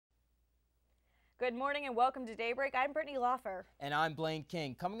Good morning and welcome to Daybreak. I'm Brittany Loffer. And I'm Blaine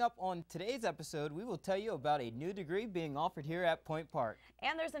King. Coming up on today's episode, we will tell you about a new degree being offered here at Point Park.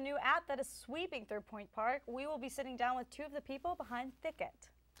 And there's a new app that is sweeping through Point Park. We will be sitting down with two of the people behind Thicket.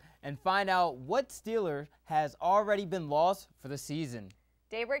 And find out what Steeler has already been lost for the season.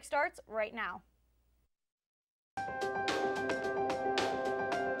 Daybreak starts right now.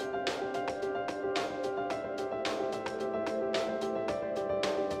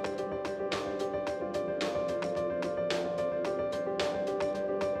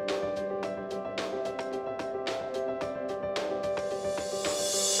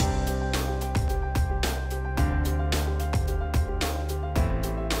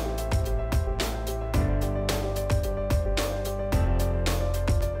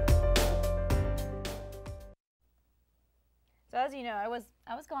 So as you know, I was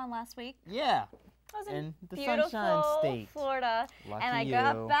gone last week. Yeah. I was in the beautiful Sunshine State, Florida, Lucky and I you.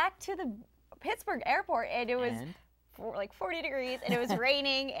 got back to the Pittsburgh airport, and it was like 40 degrees, and it was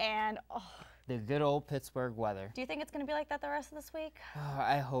raining, and the good old Pittsburgh weather. Do you think it's going to be like that the rest of this week?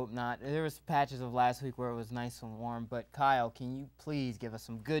 I hope not. There was patches of last week where it was nice and warm, but Kyle, can you please give us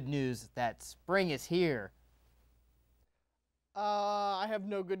some good news that spring is here? I have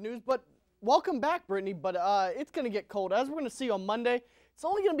no good news, but welcome back, Brittany. But it's going to get cold. As we're going to see on Monday, it's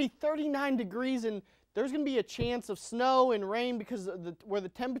only going to be 39 degrees, and there's going to be a chance of snow and rain because of where the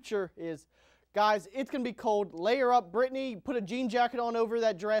temperature is. Guys, it's going to be cold. Layer up, Brittany. Put a jean jacket on over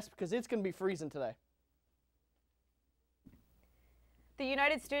that dress because it's going to be freezing today. The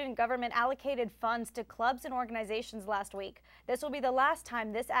United Student Government allocated funds to clubs and organizations last week. This will be the last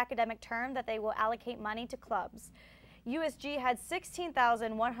time this academic term that they will allocate money to clubs. USG had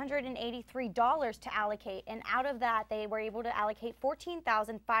 $16,183 to allocate, and out of that, they were able to allocate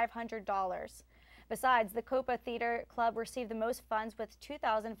 $14,500. Besides, the Copa Theater Club received the most funds with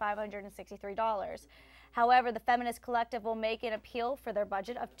 $2,563. However, the Feminist Collective will make an appeal for their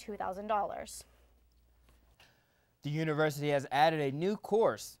budget of $2,000. The university has added a new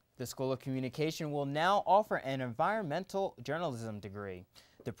course. The School of Communication will now offer an environmental journalism degree.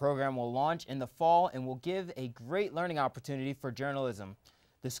 The program will launch in the fall and will give a great learning opportunity for journalism.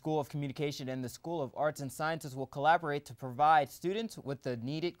 The School of Communication and the School of Arts and Sciences will collaborate to provide students with the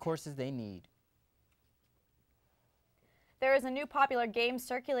needed courses they need. There is a new popular game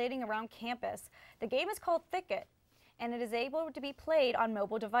circulating around campus. The game is called Thicket, and it is able to be played on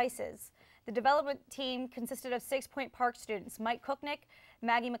mobile devices. The development team consisted of 6 Point Park students: Mike Cooknick,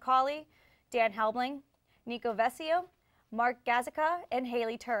 Maggie McCauley, Dan Helbling, Nico Vesio, Mark Gazica, and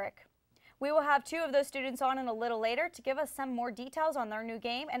Haley Turek. We will have 2 of those students on in a little later to give us some more details on their new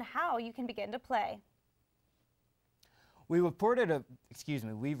game and how you can begin to play. We reported a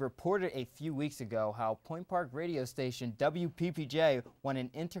few weeks ago how Point Park radio station WPPJ won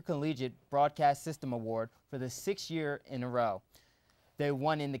an Intercollegiate Broadcast System Award for the 6th year in a row. They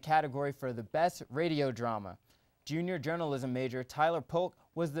won in the category for the Best Radio Drama. Junior journalism major Tyler Polk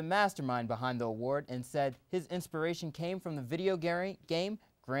was the mastermind behind the award and said his inspiration came from the video game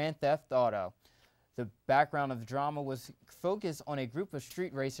Grand Theft Auto. The background of the drama was focused on a group of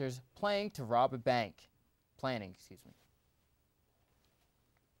street racers planning to rob a bank.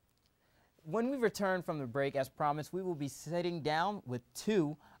 When we return from the break, as promised, we will be sitting down with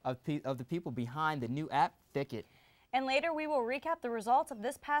 2 of the people behind the new app, Thicket. And later, we will recap the results of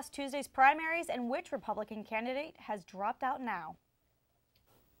this past Tuesday's primaries and which Republican candidate has dropped out now.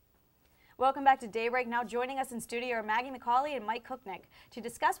 Welcome back to Daybreak. Now joining us in studio are Maggie McCauley and Mike Cooknick to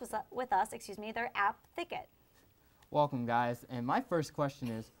discuss with us their app, Thicket. Welcome, guys. And my first question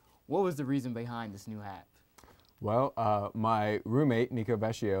is, what was the reason behind this new app? Well, my roommate, Nico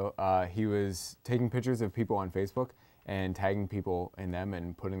Vesio, he was taking pictures of people on Facebook and tagging people in them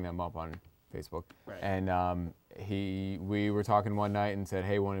and putting them up on Facebook. Right. And we were talking one night and said,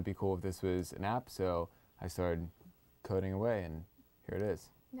 hey, wouldn't it be cool if this was an app? So I started coding away, and here it is.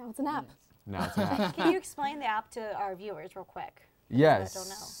 Now it's an app. Now it's an app. Can you explain the app to our viewers real quick? Yes. Don't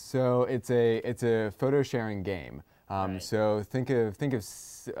know. So it's a photo sharing game. Right. So think of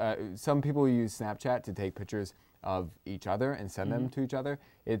some people use Snapchat to take pictures of each other and send them to each other.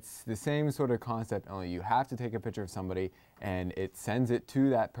 It's the same sort of concept, only you have to take a picture of somebody and it sends it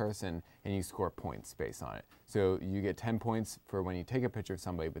to that person and you score points based on it. So you get 10 points for when you take a picture of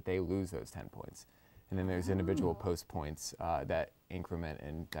somebody, but they lose those 10 points. And then there's individual post points that increment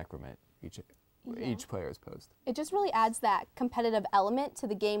and decrement each player's post. It just really adds that competitive element to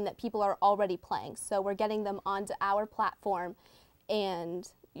the game that people are already playing. So we're getting them onto our platform, and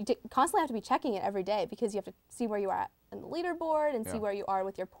you constantly have to be checking it every day because you have to see where you are in the leaderboard and see where you are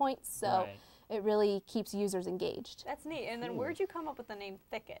with your points. So it really keeps users engaged. That's neat. And then where'd you come up with the name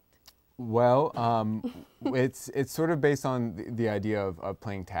Thicket? Well, it's sort of based on the idea of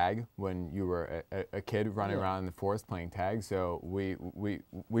playing tag when you were a kid running around in the forest playing tag. So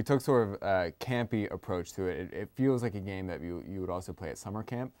we took sort of a campy approach to it. It feels like a game that you would also play at summer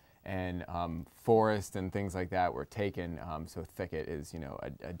camp. And forest and things like that were taken. So thicket is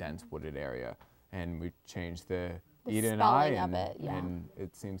a dense wooded area, and we changed the E to an I, and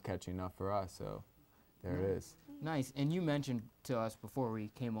it seems catchy enough for us. So there it is. Nice. And you mentioned to us before we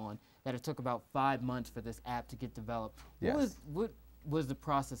came on that it took about 5 months for this app to get developed. Yes. What was the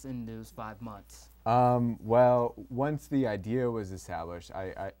process in those 5 months? Well, once the idea was established,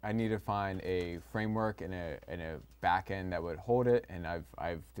 I need to find a framework and a back end that would hold it, and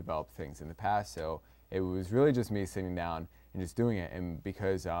I've developed things in the past, so it was really just me sitting down and just doing it. And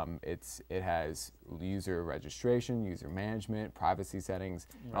because it has user registration, user management, privacy settings,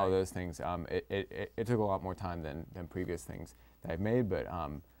 all those things, it took a lot more time than previous things that I've made, but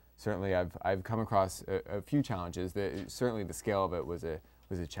certainly I've come across a few challenges. Certainly the scale of it was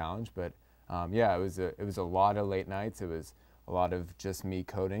a challenge, but yeah, it was a lot of late nights. It was a lot of just me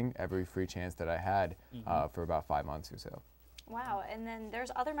coding every free chance that I had for about 5 months or so. Wow, and then there's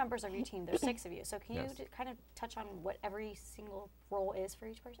other members of your team. There's 6 of you. So can you kind of touch on what every single role is for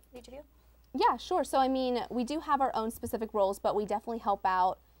each person, each of you? Yeah, sure. So I mean, we do have our own specific roles, but we definitely help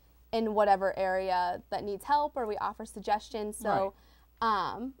out in whatever area that needs help, or we offer suggestions. So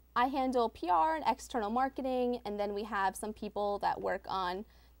I handle PR and external marketing, and then we have some people that work on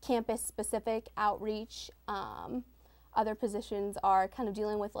campus-specific outreach. Other positions are kind of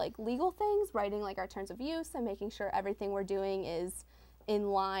dealing with like legal things, writing like our terms of use and making sure everything we're doing is in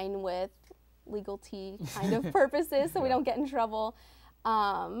line with legal tea kind of purposes so we don't get in trouble.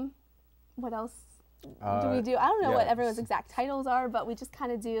 What else do we do? I don't know what everyone's exact titles are, but we just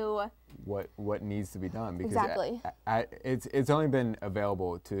kind of do what needs to be done, because exactly. It's only been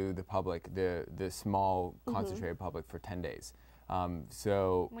available to the public, the small concentrated public, for 10 days.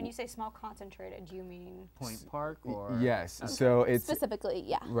 So when you say small concentrated, do you mean Point Park or? Yes. Okay. So it's specifically,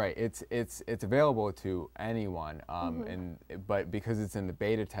 yeah. Right. It's available to anyone, but because it's in the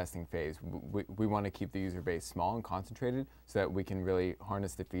beta testing phase, we want to keep the user base small and concentrated so that we can really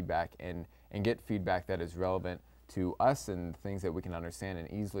harness the feedback and get feedback that is relevant to us and things that we can understand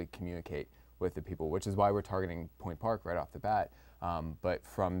and easily communicate with the people, which is why we're targeting Point Park right off the bat. But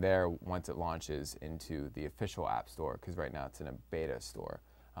from there, once it launches into the official app store, because right now it's in a beta store,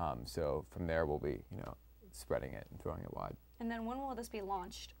 so from there we'll be, spreading it and throwing it wide. And then when will this be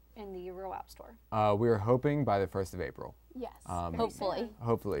launched in the real app store? We're hoping by the 1st of April. Yes, hopefully.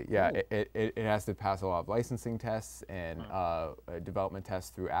 Hopefully, yeah. It has to pass a lot of licensing tests and development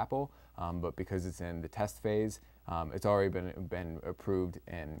tests through Apple, but because it's in the test phase, it's already been approved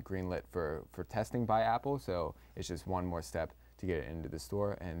and greenlit for testing by Apple, so it's just one more step to get it into the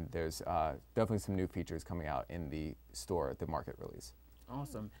store, and there's definitely some new features coming out in the store, the market release.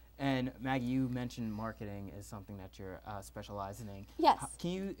 Awesome. And Maggie, you mentioned marketing is something that you're specializing in. Yes. Can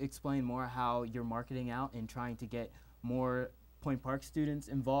you explain more how you're marketing out and trying to get more Point Park students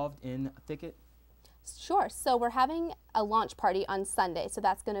involved in Thicket? Sure. So we're having a launch party on Sunday. So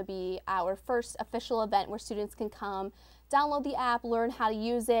that's going to be our first official event where students can come, download the app, learn how to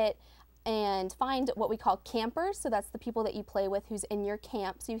use it, and find what we call campers. So that's the people that you play with who's in your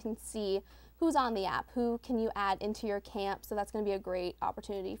camp. So you can see who's on the app, who can you add into your camp. So that's going to be a great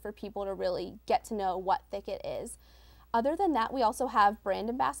opportunity for people to really get to know what Thicket is. Other than that, we also have brand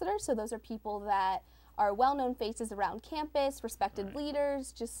ambassadors. So those are people that are well-known faces around campus, respected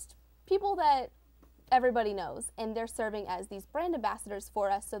leaders, just people that everybody knows, and they're serving as these brand ambassadors for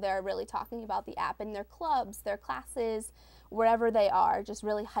us. So they're really talking about the app in their clubs, their classes, wherever they are, just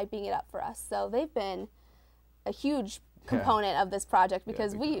really hyping it up for us. So they've been a huge component of this project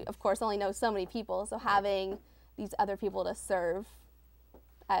because we, of course, only know so many people. So having these other people to serve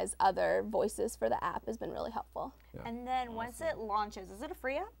as other voices for the app has been really helpful. Yeah. And then once it launches, is it a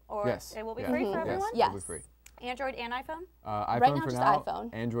free app? Or yes. It will be free for everyone? Yes. It will be free. Android and iPhone? iPhone right now, for just now, iPhone.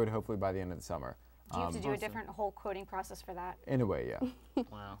 Android hopefully by the end of the summer. Do you have to do a different whole coding process for that? In a way, yeah.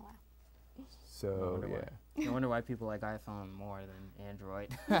 Wow. So, No wonder why people like iPhone more than Android.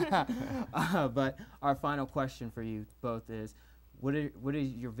 But our final question for you both is, what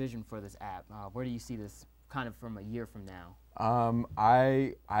is your vision for this app? Where do you see this kind of from a year from now?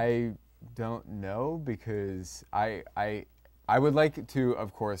 I don't know, because I would like to,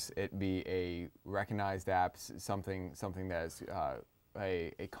 of course, it be a recognized app, something that is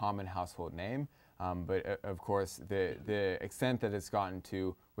a common household name. But of course, the extent that it's gotten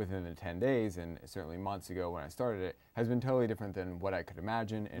to within the 10 days, and certainly months ago when I started it, has been totally different than what I could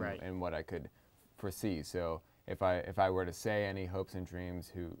imagine and what I could foresee. So if I were to say any hopes and dreams,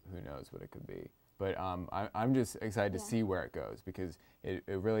 who knows what it could be. But I'm just excited to see where it goes, because it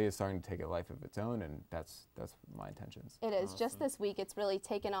really is starting to take a life of its own, and that's my intentions. It is. Just this week, it's really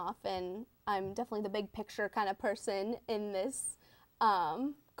taken off, and I'm definitely the big picture kind of person in this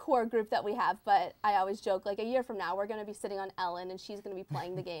core group that we have. But I always joke, like, a year from now, we're going to be sitting on Ellen, and she's going to be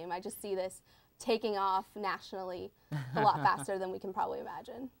playing the game. I just see this taking off nationally a lot faster than we can probably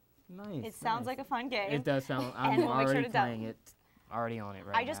imagine. Nice. It sounds like a fun game. It does sound. I'm And we'll make sure already to playing it. Already on it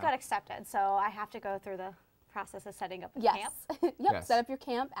right now. I just got accepted, so I have to go through the process of setting up a Yes. camp. Yep. Yes. Set up your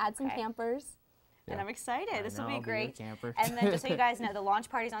camp, add some Okay. campers. And Yeah. I'm excited. This will know, be I'll your great. camper. And then just so you guys know, the launch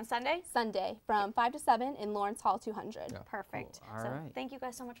party's on Sunday. Sunday from 5 to 7 in Lawrence Hall 200. Yeah. Perfect. Cool. All so right. thank you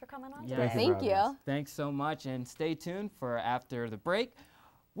guys so much for coming on Yeah. today. Thank you. Thank you. Thanks so much, and stay tuned for after the break.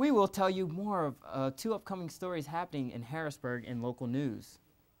 We will tell you more of 2 upcoming stories happening in Harrisburg in local news.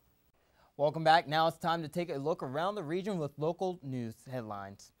 Welcome back. Now it's time to take a look around the region with local news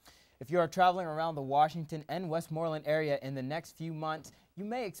headlines. If you are traveling around the Washington and Westmoreland area in the next few months, you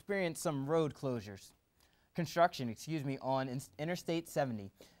may experience some road closures. Construction, on Interstate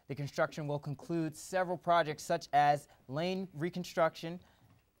 70. The construction will conclude several projects such as lane reconstruction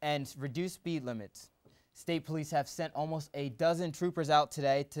and reduced speed limits. State police have sent almost a dozen troopers out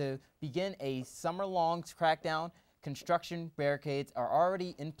today to begin a summer-long crackdown. Construction barricades are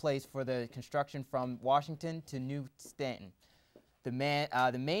already in place for the construction from Washington to New Stanton. The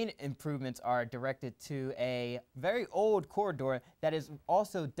main improvements are directed to a very old corridor that is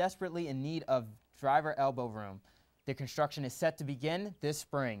also desperately in need of driver elbow room. The construction is set to begin this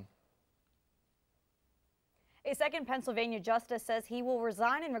spring. A second Pennsylvania justice says he will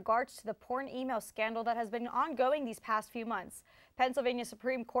resign in regards to the porn email scandal that has been ongoing these past few months. Pennsylvania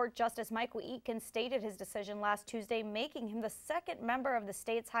Supreme Court Justice Michael Eakin stated his decision last Tuesday, making him the second member of the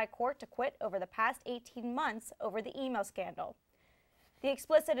state's high court to quit over the past 18 months over the email scandal. The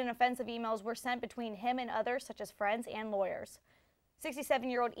explicit and offensive emails were sent between him and others, such as friends and lawyers.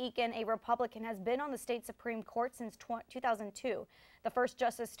 67-year-old Eakin, a Republican, has been on the state Supreme Court since 2002. The first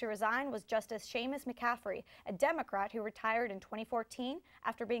justice to resign was Justice Seamus McCaffrey, a Democrat who retired in 2014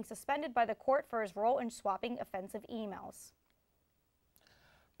 after being suspended by the court for his role in swapping offensive emails.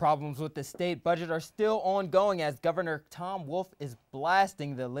 Problems with the state budget are still ongoing as Governor Tom Wolf is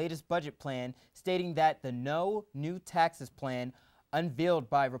blasting the latest budget plan, stating that the No New Taxes plan unveiled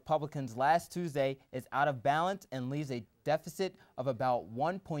by Republicans last Tuesday is out of balance and leaves a deficit of about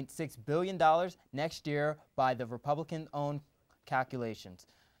 $1.6 billion next year by the Republican-owned calculations.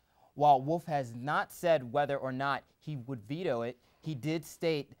 While Wolf has not said whether or not he would veto it, he did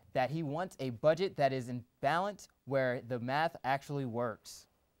state that he wants a budget that is in balance where the math actually works.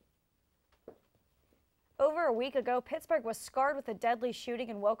 Over a week ago, Pittsburgh was scarred with a deadly shooting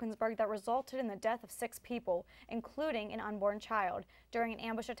in Wilkinsburg that resulted in the death of 6 people, including an unborn child, during an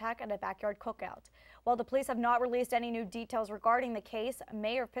ambush attack at a backyard cookout. While the police have not released any new details regarding the case,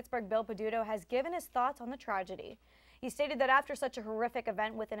 Mayor of Pittsburgh Bill Peduto has given his thoughts on the tragedy. He stated that after such a horrific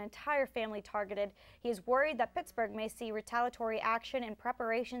event with an entire family targeted, he is worried that Pittsburgh may see retaliatory action and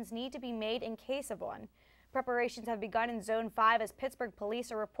preparations need to be made in case of one. Preparations have begun in Zone 5 as Pittsburgh police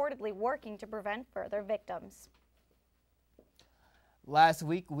are reportedly working to prevent further victims. Last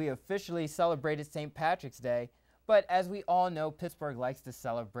week, we officially celebrated St. Patrick's Day, but as we all know, Pittsburgh likes to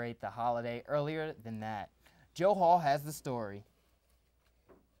celebrate the holiday earlier than that. Joe Hall has the story.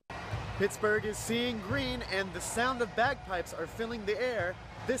 Pittsburgh is seeing green and the sound of bagpipes are filling the air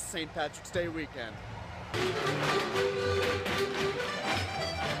this St. Patrick's Day weekend.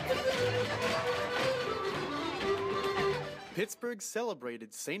 Pittsburgh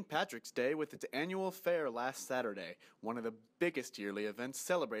celebrated St. Patrick's Day with its annual fair last Saturday, one of the biggest yearly events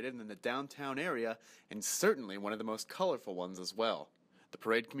celebrated in the downtown area, and certainly one of the most colorful ones as well. The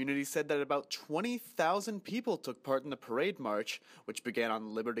parade community said that about 20,000 people took part in the parade march, which began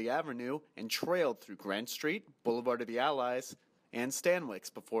on Liberty Avenue and trailed through Grant Street, Boulevard of the Allies, and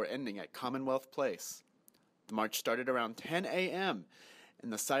Stanwix before ending at Commonwealth Place. The march started around 10 a.m.,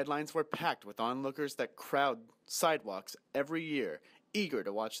 and the sidelines were packed with onlookers that crowd sidewalks every year, eager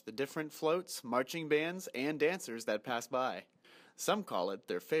to watch the different floats, marching bands, and dancers that pass by. Some call it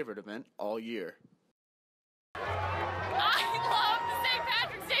their favorite event all year. I love the St.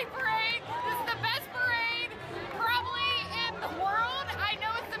 Patrick's Day Parade. This is the best parade probably in the world. I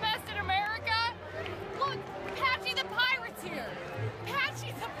know it's the best in America. Look, Patchy the Pirate's here.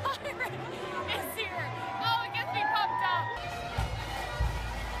 Patchy the Pirate is here. Oh, it gets me pumped up.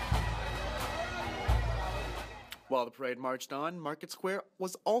 While the parade marched on, Market Square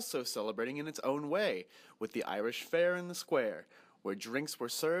was also celebrating in its own way, with the Irish Fair in the square. where drinks were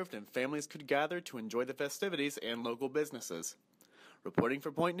served and families could gather to enjoy the festivities and local businesses. Reporting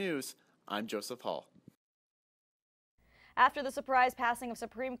for Point News, I'm Joseph Hall. After the surprise passing of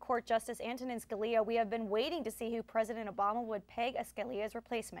Supreme Court Justice Antonin Scalia, we have been waiting to see who President Obama would peg as Scalia's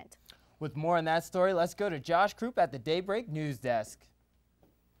replacement. With more on that story, let's go to Josh Krupp at the Daybreak News Desk.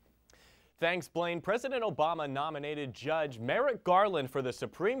 Thanks, Blaine. President Obama nominated Judge Merrick Garland for the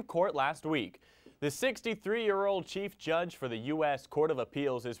Supreme Court last week. The 63-year-old chief judge for the U.S. Court of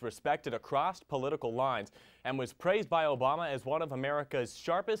Appeals is respected across political lines and was praised by Obama as one of America's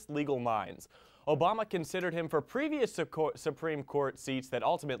sharpest legal minds. Obama considered him for previous Supreme Court seats that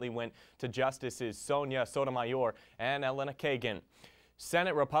ultimately went to Justices Sonia Sotomayor and Elena Kagan.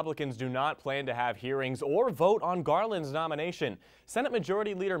 Senate Republicans do not plan to have hearings or vote on Garland's nomination. Senate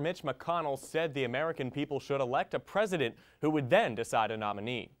Majority Leader Mitch McConnell said the American people should elect a president who would then decide a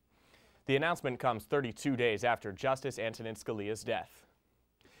nominee. The announcement comes 32 days after Justice Antonin Scalia's death.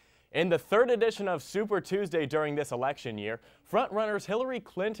 In the third edition of Super Tuesday during this election year, frontrunners Hillary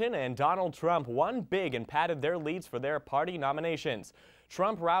Clinton and Donald Trump won big and padded their leads for their party nominations.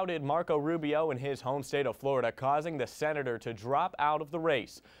 Trump routed Marco Rubio in his home state of Florida, causing the senator to drop out of the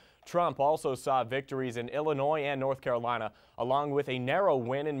race. Trump also saw victories in Illinois and North Carolina, along with a narrow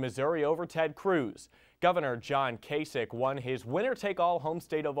win in Missouri over Ted Cruz. Governor John Kasich won his winner-take-all home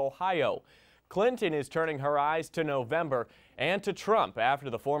state of Ohio. Clinton is turning her eyes to November and to Trump after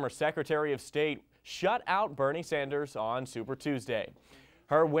the former Secretary of State shut out Bernie Sanders on Super Tuesday.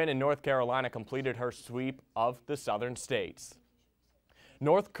 Her win in North Carolina completed her sweep of the southern states.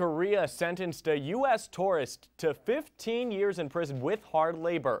 North Korea sentenced a U.S. tourist to 15 years in prison with hard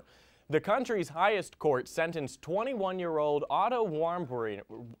labor. The country's highest court sentenced 21-year-old Otto Warmbier,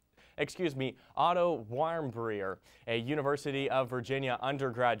 a University of Virginia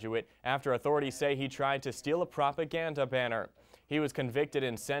undergraduate, after authorities say he tried to steal a propaganda banner. He was convicted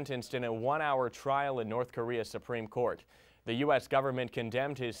and sentenced in a one-hour trial in North Korea's Supreme Court. The U.S. government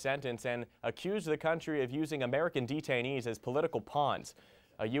condemned his sentence and accused the country of using American detainees as political pawns.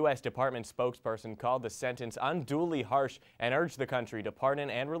 A U.S. Department spokesperson called the sentence unduly harsh and urged the country to pardon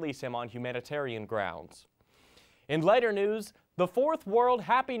and release him on humanitarian grounds. In later news, the Fourth World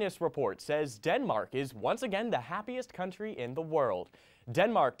Happiness Report says Denmark is once again the happiest country in the world.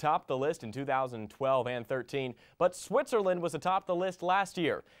 Denmark topped the list in 2012 and 13, but Switzerland was atop the list last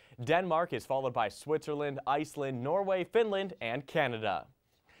year. Denmark is followed by Switzerland, Iceland, Norway, Finland, and Canada.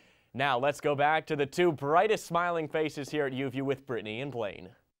 Now let's go back to the two brightest smiling faces here at UView with Brittany and Blaine.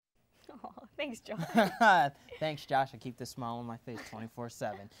 Oh, thanks, Josh. Thanks, Josh. I keep this smile on my face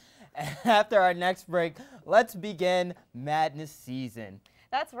 24/7. After our next break, let's begin Madness season.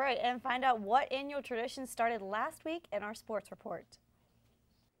 That's right, and find out what annual traditions started last week in our sports report.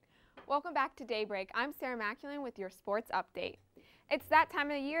 Welcome back to Daybreak. I'm Sarah Maculin with your sports update. It's that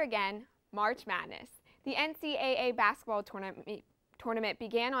time of the year again, March Madness. The NCAA basketball tournament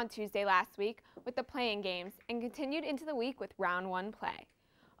began on Tuesday last week with the play-in games and continued into the week with round one play.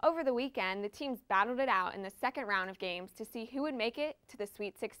 Over the weekend, the teams battled it out in the second round of games to see who would make it to the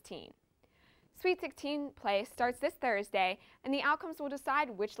Sweet 16. Sweet 16 play starts this Thursday, and the outcomes will decide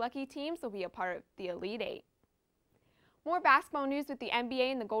which lucky teams will be a part of the Elite Eight. More basketball news with the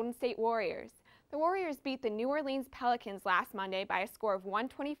NBA and the Golden State Warriors. The Warriors beat the New Orleans Pelicans last Monday by a score of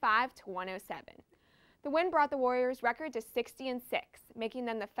 125 to 107. The win brought the Warriors' record to 60-6, making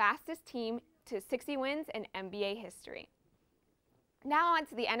them the fastest team to 60 wins in NBA history. Now on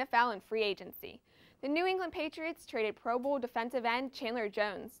to the NFL and free agency. The New England Patriots traded Pro Bowl defensive end Chandler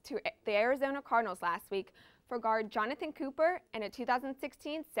Jones to the Arizona Cardinals last week for guard Jonathan Cooper and a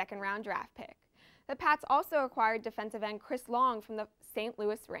 2016 second-round draft pick. The Pats also acquired defensive end Chris Long from the St.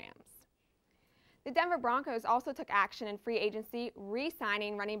 Louis Rams. The Denver Broncos also took action in free agency,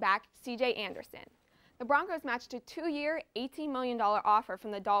 re-signing running back C.J. Anderson. The Broncos matched a 2-year, $18 million offer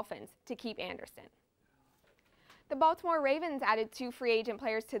from the Dolphins to keep Anderson. The Baltimore Ravens added 2 free agent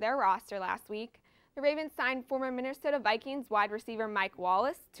players to their roster last week. The Ravens signed former Minnesota Vikings wide receiver Mike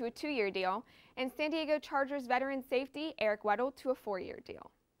Wallace to a 2-year deal and San Diego Chargers veteran safety Eric Weddle to a 4-year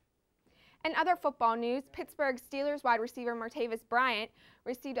deal. In other football news, Pittsburgh Steelers wide receiver Martavis Bryant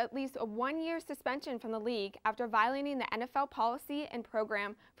received at least a 1-year suspension from the league after violating the NFL policy and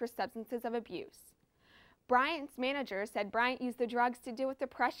program for substances of abuse. Bryant's manager said Bryant used the drugs to deal with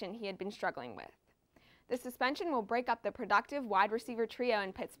depression he had been struggling with. The suspension will break up the productive wide receiver trio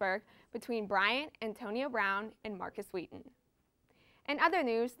in Pittsburgh between Bryant, Antonio Brown, and Marcus Wheaton. In other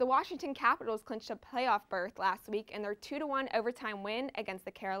news, the Washington Capitals clinched a playoff berth last week in their 2-1 overtime win against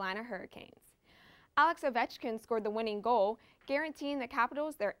the Carolina Hurricanes. Alex Ovechkin scored the winning goal, guaranteeing the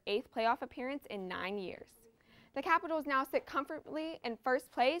Capitals their 8th playoff appearance in 9 years. The Capitals now sit comfortably in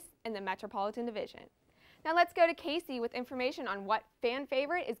first place in the Metropolitan Division. Now let's go to Casey with information on what fan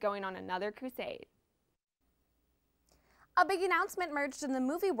favorite is going on another crusade. A big announcement emerged in the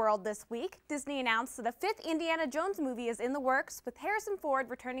movie world this week. Disney announced that a 5th Indiana Jones movie is in the works, with Harrison Ford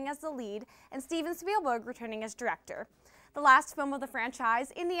returning as the lead and Steven Spielberg returning as director. The last film of the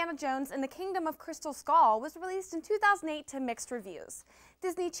franchise, Indiana Jones and the Kingdom of Crystal Skull, was released in 2008 to mixed reviews.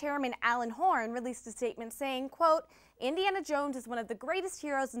 Disney chairman Alan Horn released a statement saying, quote, "Indiana Jones is one of the greatest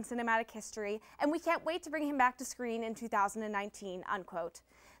heroes in cinematic history, and we can't wait to bring him back to screen in 2019, unquote.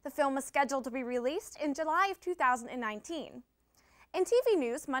 The film is scheduled to be released in July of 2019. In TV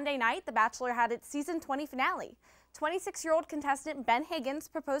news, Monday night, The Bachelor had its season 20 finale. 26-year-old contestant Ben Higgins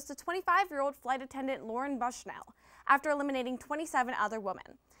proposed to 25-year-old flight attendant Lauren Bushnell after eliminating 27 other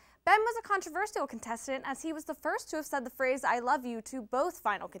women. Ben was a controversial contestant as he was the first to have said the phrase "I love you" to both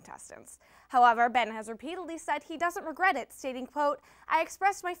final contestants. However, Ben has repeatedly said he doesn't regret it, stating, quote, "I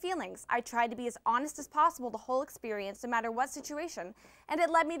expressed my feelings. I tried to be as honest as possible the whole experience, no matter what situation, and it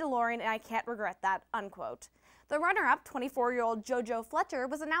led me to Lauren, and I can't regret that," unquote. The runner-up, 24-year-old JoJo Fletcher,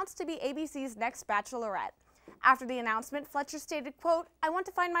 was announced to be ABC's next Bachelorette. After the announcement, Fletcher stated, quote, "I want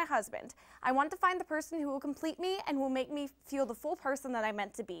to find my husband. I want to find the person who will complete me and who will make me feel the full person that I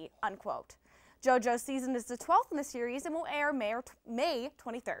meant to be," unquote. JoJo's season is the 12th in the series and will air May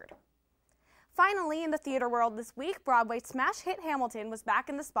 23rd. Finally, in the theater world this week, Broadway's smash hit Hamilton was back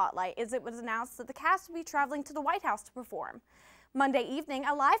in the spotlight as it was announced that the cast will be traveling to the White House to perform. Monday evening,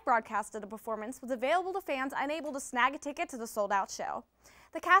 a live broadcast of the performance was available to fans unable to snag a ticket to the sold-out show.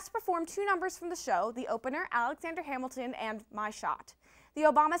 The cast performed 2 numbers from the show, the opener, Alexander Hamilton, and My Shot. The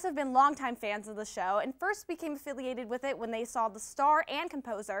Obamas have been longtime fans of the show and first became affiliated with it when they saw the star and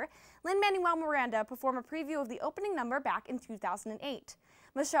composer, Lin-Manuel Miranda, perform a preview of the opening number back in 2008.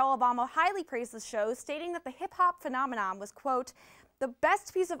 Michelle Obama highly praised the show, stating that the hip-hop phenomenon was, quote, "the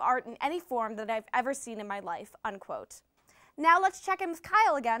best piece of art in any form that I've ever seen in my life," unquote. Now let's check in with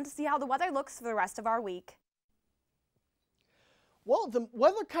Kyle again to see how the weather looks for the rest of our week. Well, the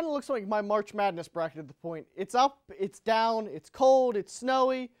weather kind of looks like my March Madness bracket at the point. It's up, it's down, it's cold, it's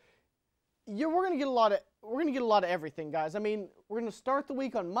snowy. We're gonna get a lot of everything, guys. I mean, we're gonna start the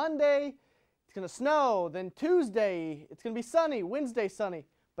week on Monday. It's gonna snow. Then Tuesday, it's gonna be sunny. Wednesday, sunny.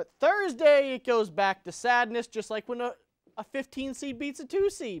 But Thursday, it goes back to sadness, just like when a 15 seed beats a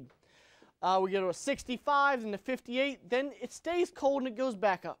 2 seed. We go to a 65, then a 58. Then it stays cold and it goes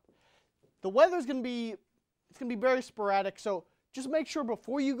back up. The weather's gonna be very sporadic. So just make sure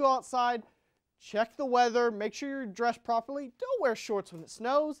before you go outside, check the weather, make sure you're dressed properly. Don't wear shorts when it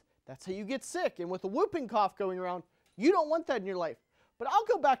snows. That's how you get sick. And with a whooping cough going around, you don't want that in your life. But I'll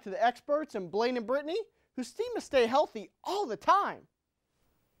go back to the experts and Blaine and Brittany, who seem to stay healthy all the time.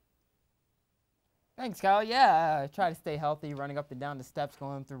 Thanks, Kyle. Yeah, I try to stay healthy, running up and down the steps,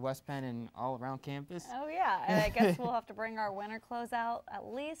 going through West Penn and all around campus. Oh, yeah. I guess we'll have to bring our winter clothes out at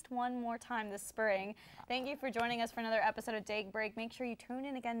least one more time this spring. Thank you for joining us for another episode of Daybreak. Make sure you tune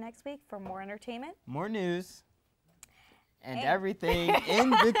in again next week for more entertainment, more news, and everything in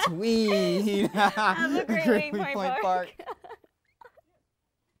between. Have a great week, Point Park.